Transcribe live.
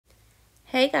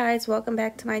Hey guys, welcome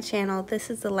back to my channel. This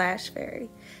is the Lash Fairy.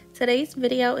 Today's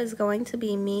video is going to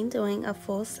be me doing a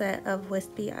full set of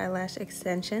Wispy eyelash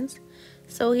extensions.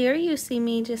 So here you see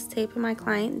me just taping my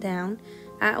client down.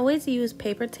 I always use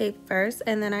paper tape first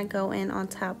and then I go in on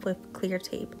top with clear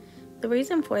tape. The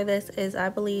reason for this is I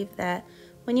believe that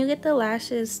when you get the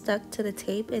lashes stuck to the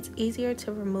tape, it's easier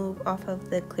to remove off of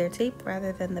the clear tape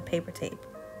rather than the paper tape.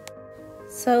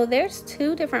 So there's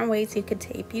two different ways you could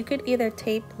tape. You could either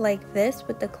tape like this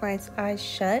with the client's eyes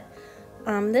shut.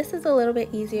 This is a little bit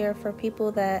easier for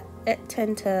people that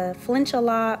tend to flinch a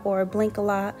lot or blink a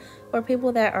lot, or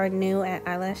people that are new at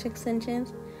eyelash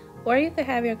extensions. Or you could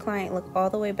have your client look all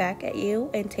the way back at you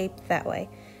and tape that way.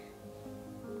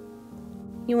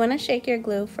 You want to shake your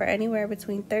glue for anywhere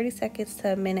between 30 seconds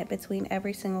to a minute between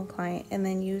every single client, and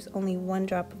then use only one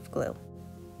drop of glue.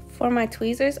 For my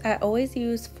tweezers, I always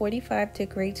use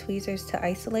 45-degree tweezers to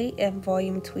isolate and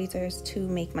volume tweezers to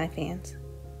make my fans.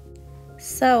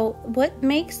 So what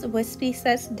makes Wispy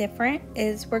sets different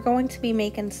is we're going to be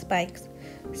making spikes.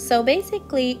 So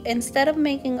basically, instead of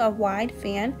making a wide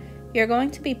fan, you're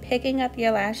going to be picking up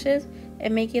your lashes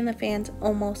and making the fans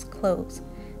almost close.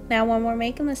 Now when we're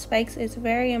making the spikes, it's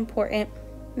very important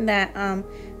that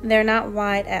they're not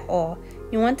wide at all.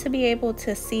 You want to be able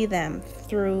to see them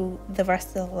through the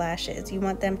rest of the lashes. You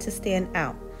want them to stand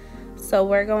out. So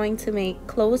we're going to make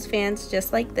closed fans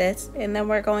just like this, and then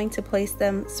we're going to place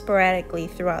them sporadically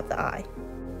throughout the eye.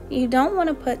 You don't want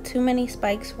to put too many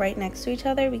spikes right next to each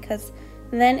other because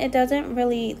then it doesn't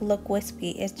really look wispy.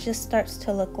 It just starts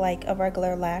to look like a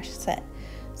regular lash set.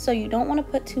 So you don't want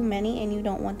to put too many, and you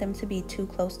don't want them to be too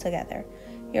close together.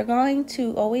 You're going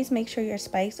to always make sure your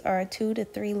spikes are a 2 to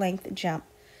 3 length jump.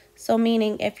 So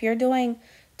meaning if you're doing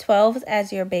 12s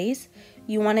as your base,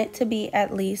 you want it to be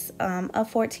at least a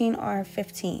 14 or a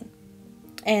 15,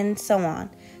 and so on.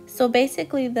 So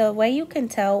basically the way you can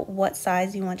tell what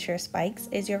size you want your spikes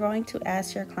is you're going to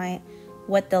ask your client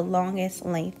what the longest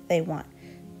length they want.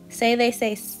 Say they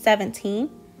say 17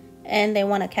 and they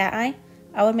want a cat eye,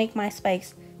 I would make my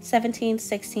spikes 17,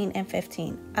 16, and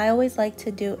 15. I always like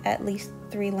to do at least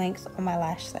 3 lengths on my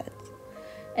lash sets.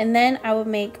 And then I would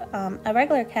make a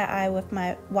regular cat eye with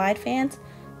my wide fans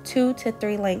 2 to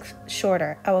 3 lengths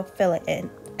shorter. I would fill it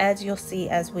in, as you'll see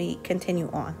as we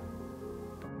continue on.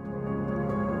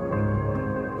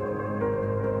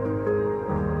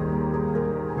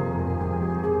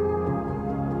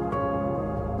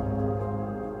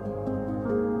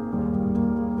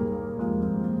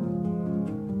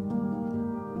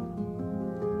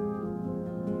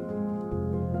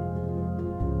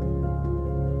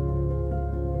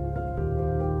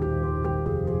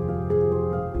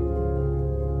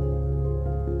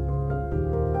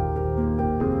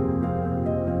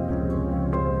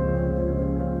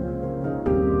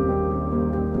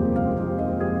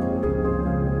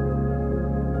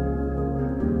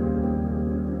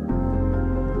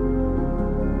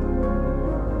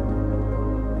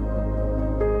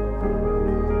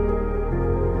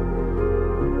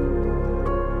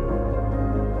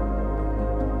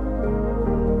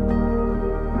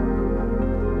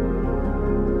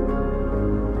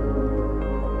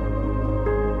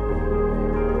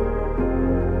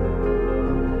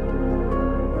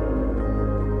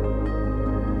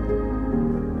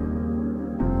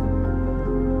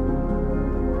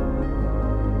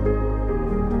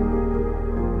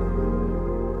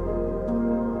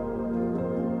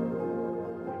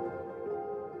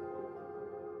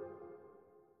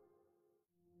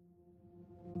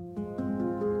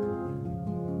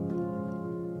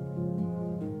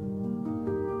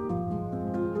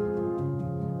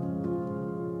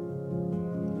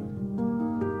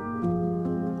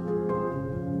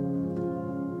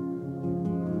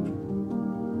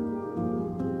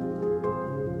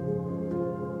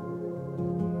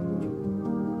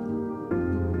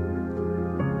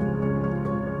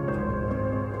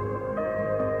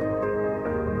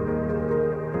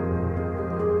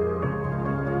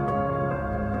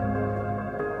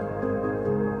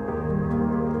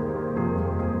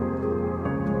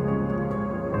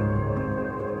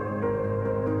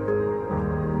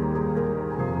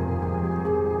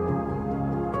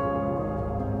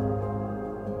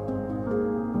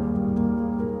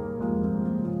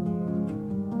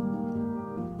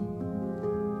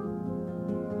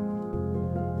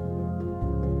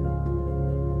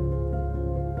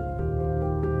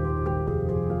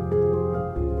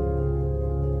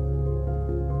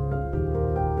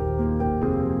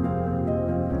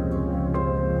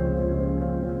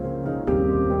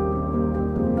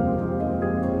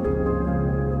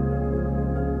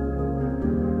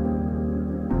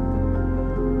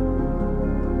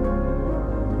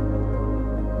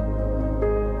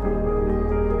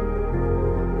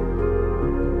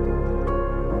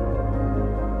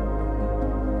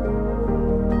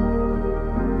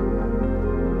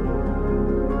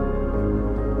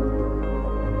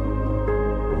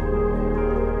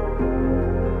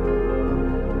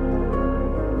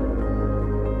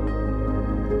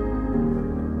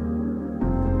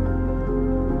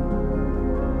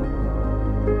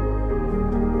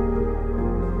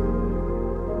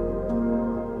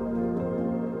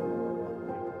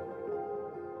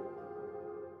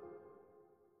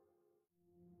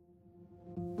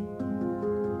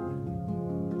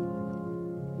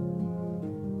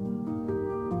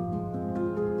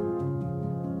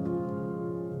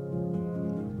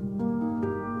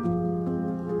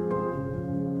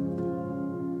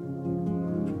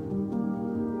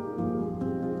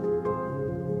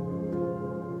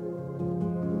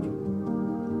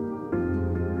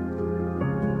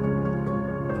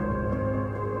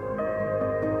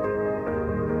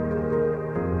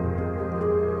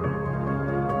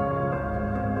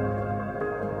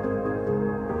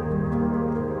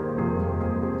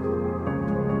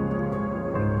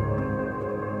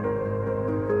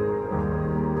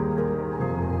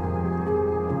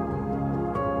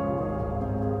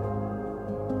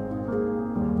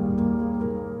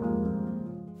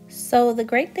 So the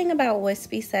great thing about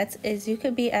wispy sets is you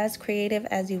could be as creative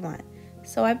as you want.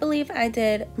 So I believe I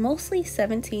did mostly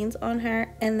 17s on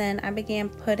her, and then I began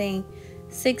putting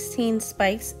 16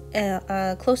 spikes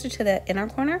closer to the inner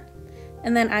corner,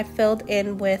 and then I filled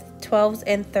in with 12s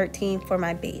and 13 for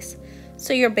my base.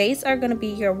 So your base are going to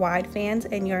be your wide fans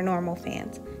and your normal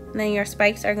fans, and then your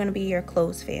spikes are going to be your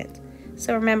closed fans.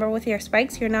 So remember, with your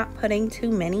spikes, you're not putting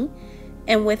too many,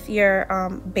 and with your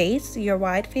base, your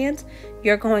wide fans,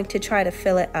 you're going to try to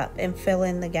fill it up and fill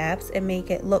in the gaps and make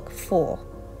it look full.